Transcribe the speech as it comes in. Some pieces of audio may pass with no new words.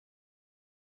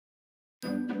This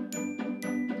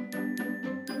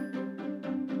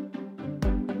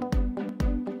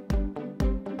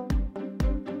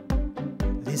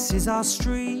is our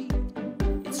street,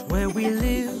 it's where we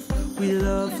live. We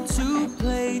love to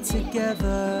play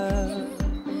together.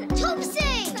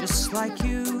 Topsy! Just like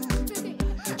you,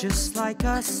 just like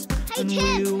us, Hey, and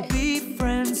Tim. we'll be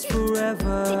friends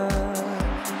forever.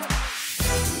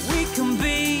 We can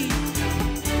be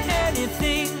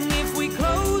anything if we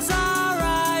close our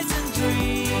eyes and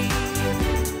dream.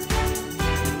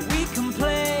 We can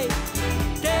play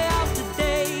day after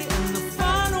day, and the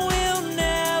fun will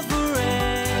never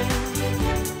end.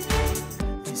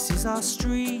 This is our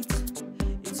street,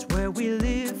 it's where we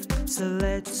live, so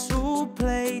let's all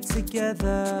play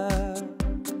together.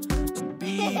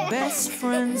 Be best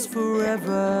friends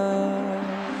forever.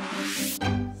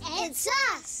 It's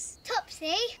us, Topsy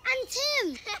and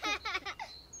Tim.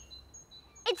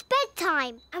 It's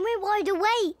bedtime and we're wide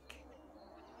awake.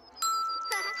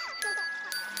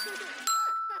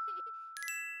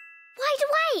 Wide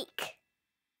awake.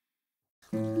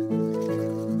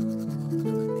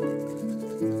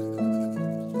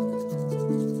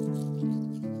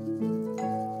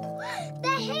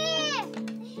 They're here!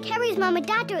 Kerry's mum and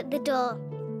dad are at the door.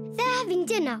 They're having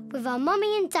dinner with our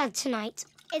mummy and dad tonight.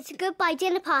 It's a goodbye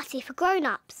dinner party for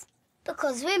grown-ups.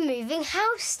 Because we're moving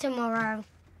house tomorrow.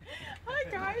 Hi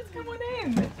guys, come on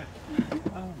in.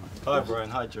 Hi Brian,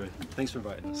 hi Joy. Thanks for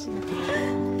inviting us.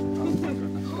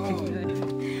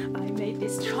 I made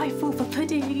this trifle for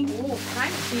pudding. Oh,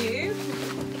 thank you.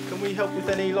 Can we help with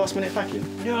any last minute packing?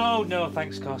 No,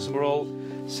 thanks, Carson. We're all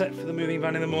set for the moving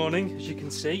van in the morning, as you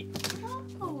can see.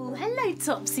 Oh, hello,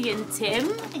 Topsy and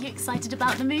Tim. Are you excited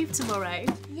about the move tomorrow?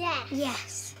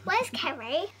 Yes. Where's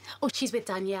Kerry? Oh, she's with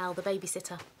Danielle, the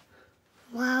babysitter.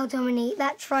 Wow, Dominique,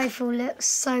 that trifle looks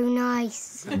so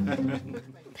nice.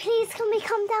 Please, can we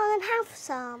come down and have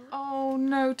some? Oh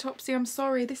no, Topsy, I'm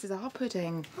sorry. This is our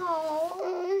pudding.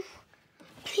 Oh,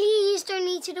 please don't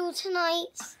eat it all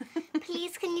tonight.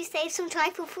 Please, can you save some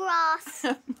trifle for us?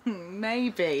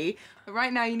 Maybe. But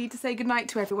right now you need to say goodnight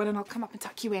to everyone and I'll come up and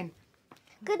tuck you in.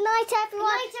 Good night,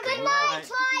 everyone. Good night,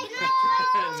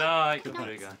 trifle. Night. Good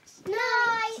morning, guys.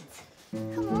 Night.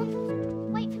 Come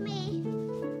on, wait for me.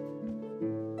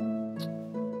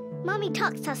 Mummy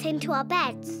tucked us into our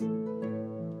beds.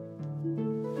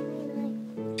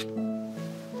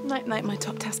 Night-night, my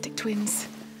top-tastic twins.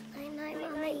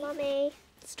 Night, Mummy.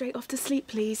 Straight off to sleep,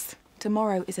 please.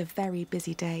 Tomorrow is a very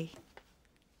busy day.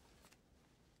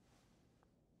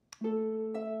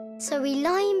 So we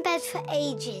lie in bed for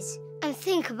ages and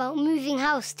think about moving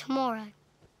house tomorrow.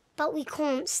 But we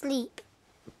can't sleep.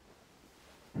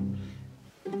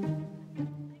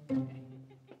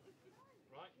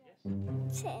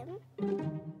 Tim?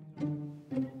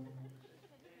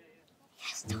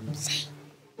 Yes, Topsy.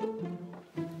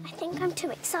 I think I'm too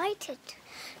excited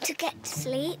to get to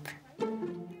sleep.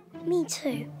 Me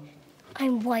too.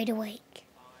 I'm wide awake.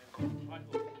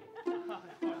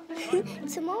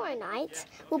 Tomorrow night,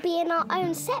 we'll be in our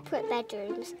own separate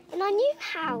bedrooms in our new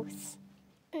house.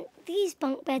 And these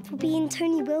bunk beds will be in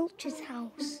Tony Welch's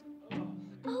house.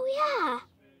 Oh, yeah.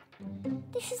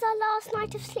 This is our last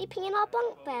night of sleeping in our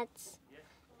bunk beds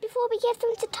before we give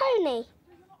them to Tony.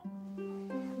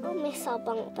 I'll miss our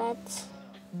bunk beds.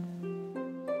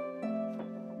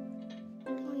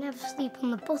 I'll never sleep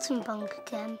on the bottom bunk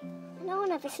again. And I'll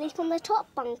never sleep on the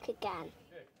top bunk again.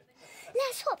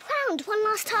 Let's hop round one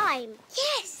last time.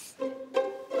 Yes!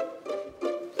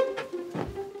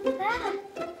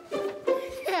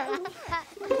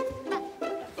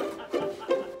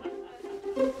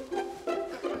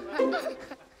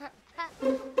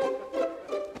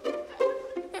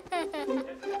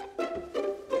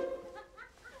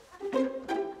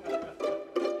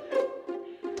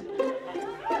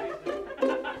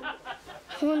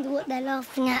 I wonder what they're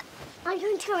laughing at. I'm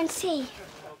going to go and see.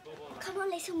 Come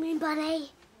on, little moon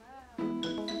bunny.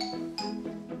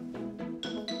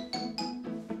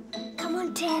 Come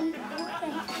on, Tim.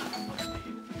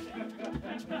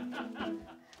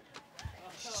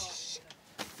 Shh.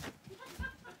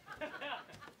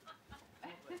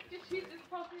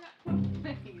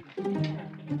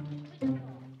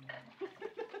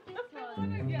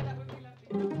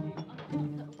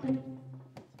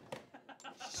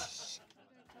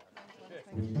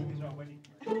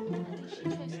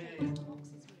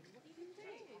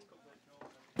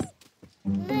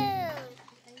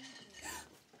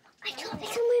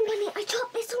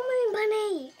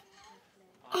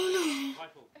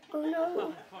 Oh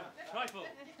no. Trifle.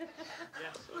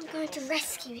 Yes. I'm going to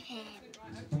rescue him.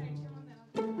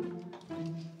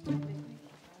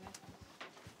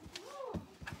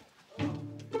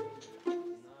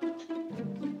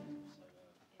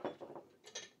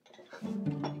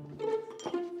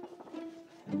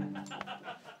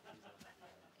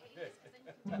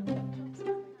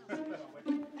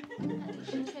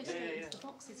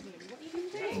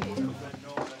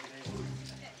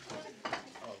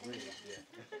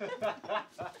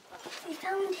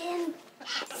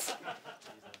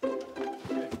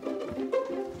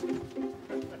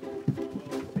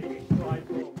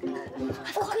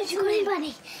 Oh, good moon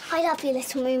bunny. I love you,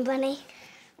 little moon bunny.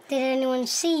 Did anyone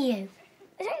see you?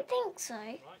 I don't think so.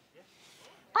 I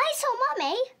saw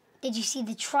Mummy. Did you see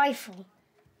the trifle?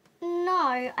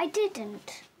 No, I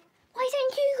didn't. Why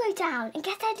don't you go down and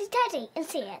get Teddy and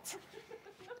see it?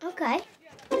 Okay.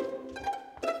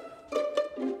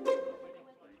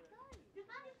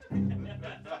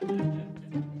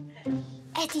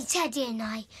 Eddie, Teddy and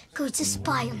I go to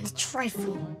spy on the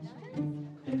trifle.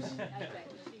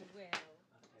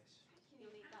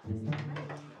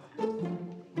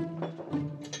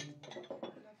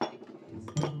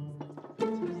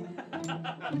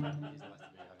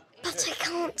 But I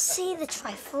can't see the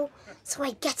trifle, so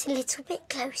I get a little bit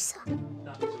closer.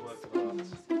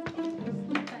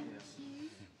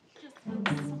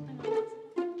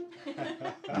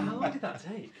 How long did that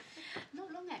take?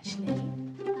 Not long, actually.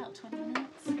 About 20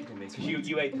 minutes. Because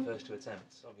you ate the first 2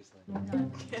 attempts, obviously. No,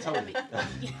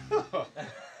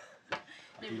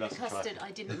 the custard,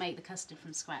 I didn't make the custard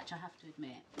from scratch, I have to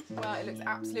admit. Well, it looks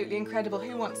absolutely incredible.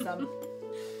 Who wants some?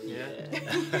 Yeah.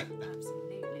 Absolutely.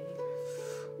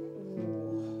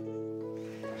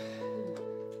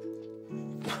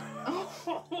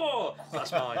 Oh,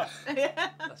 that's mine.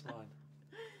 That's mine.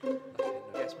 Okay, no,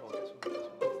 get more.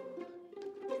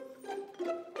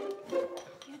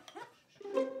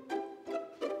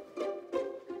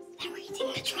 They're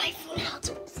eating the trifle now,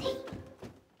 Topsy.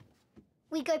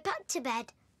 We go back to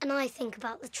bed and I think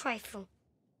about the trifle.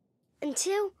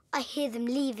 Until I hear them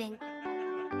leaving.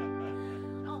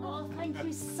 Oh, thank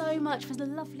you so much for the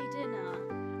lovely dinner.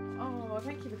 Oh,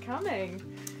 thank you for coming.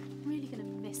 I'm really going to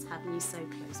miss having you so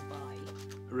close by.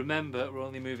 Remember, we're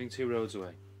only moving 2 roads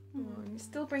away. Oh, you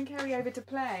still bring Kerry over to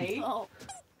play? Oh,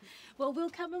 well, we'll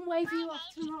come and wave you off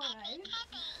tomorrow.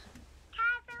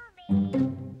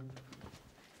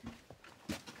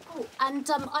 Oh, and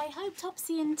I hope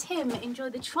Topsy and Tim enjoy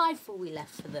the trifle we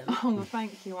left for them. Oh, well,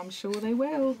 thank you. I'm sure they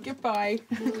will. Goodbye.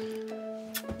 See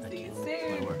you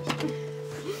soon. No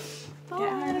worries. Get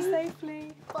home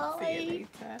safely. Bye. See you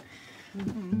later.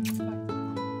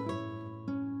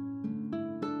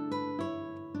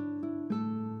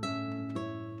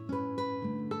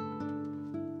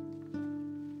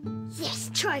 Yes,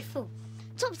 trifle.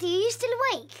 Topsy, are you still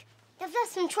awake? They've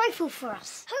left some trifle for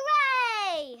us.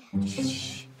 Hooray!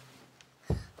 Shh.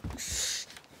 Shh.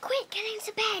 Quick, get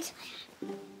into bed.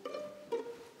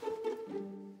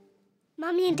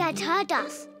 Mummy and Dad heard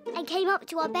us and came up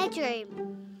to our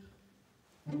bedroom.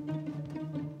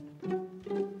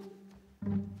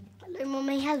 Hello,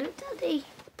 Mummy. Hello, Daddy.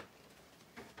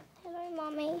 Hello,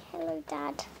 Mummy. Hello,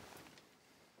 Dad.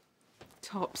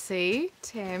 Topsy,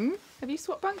 Tim, have you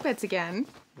swapped bunk beds again?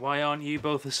 Why aren't you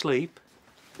both asleep?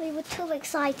 We were too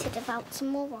excited about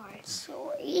tomorrow.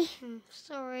 Sorry.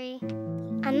 Sorry.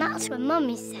 And that's when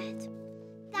Mummy said,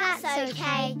 "That's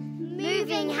okay.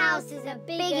 Moving house is a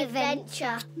big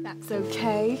adventure." That's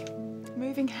okay.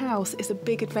 Moving house is a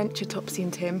big adventure, Topsy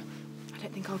and Tim. I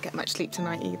don't think I'll get much sleep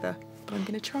tonight either, but I'm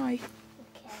going to try.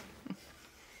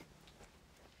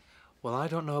 Well, I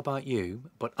don't know about you,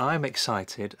 but I'm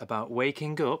excited about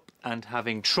waking up and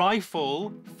having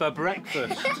trifle for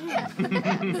breakfast.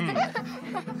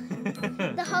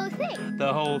 The whole thing.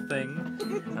 The whole thing.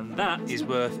 And that is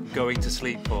worth going to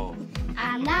sleep for.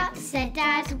 And that, said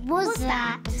Dad, was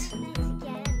that.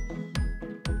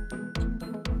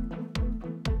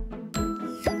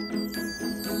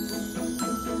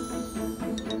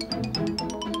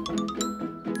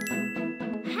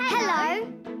 Hello.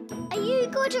 Are you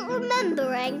good at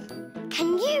remembering?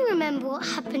 Can you remember what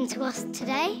happened to us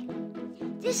today?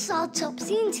 This is our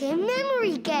Topsy and Tim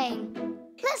memory game.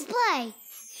 Let's play.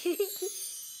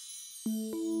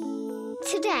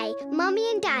 Today, Mummy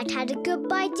and Dad had a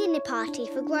goodbye dinner party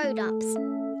for grown-ups.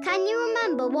 Can you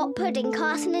remember what pudding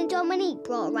Carson and Dominique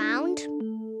brought round?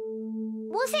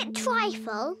 Was it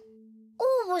trifle?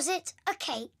 Or was it a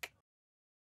cake?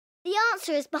 The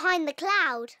answer is behind the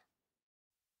cloud.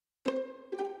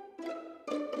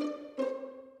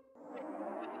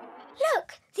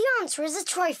 Look, the answer is a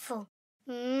trifle.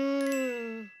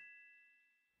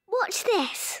 Watch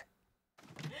this.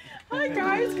 Hi,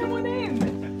 guys, come on in.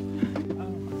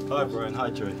 Hi, Brian. Hi,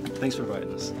 Joy. Thanks for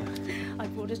inviting us. I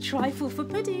brought a trifle for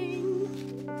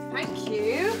pudding. Thank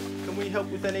you. Can we help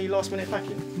with any last-minute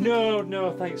packing?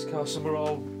 No, thanks, Carson. We're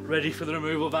all ready for the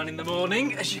removal van in the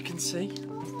morning, as you can see.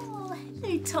 Oh,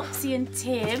 hello, Topsy and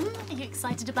Tim. Are you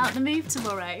excited about the move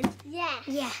tomorrow?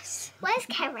 Yes. Where's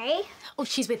Kerry? Oh,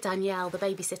 she's with Danielle, the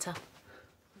babysitter.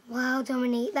 Wow,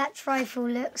 Dominique, that trifle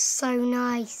looks so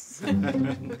nice.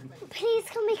 Please,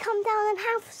 can we come down and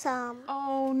have some?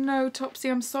 Oh, no, Topsy,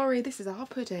 I'm sorry. This is our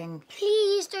pudding.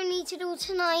 Please don't eat it all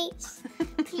tonight.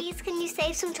 Please, can you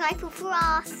save some trifle for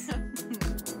us?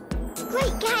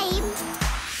 Great game.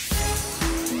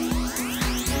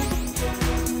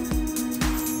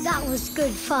 That was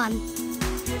good fun.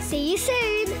 See you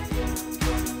soon.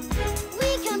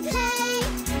 We can play.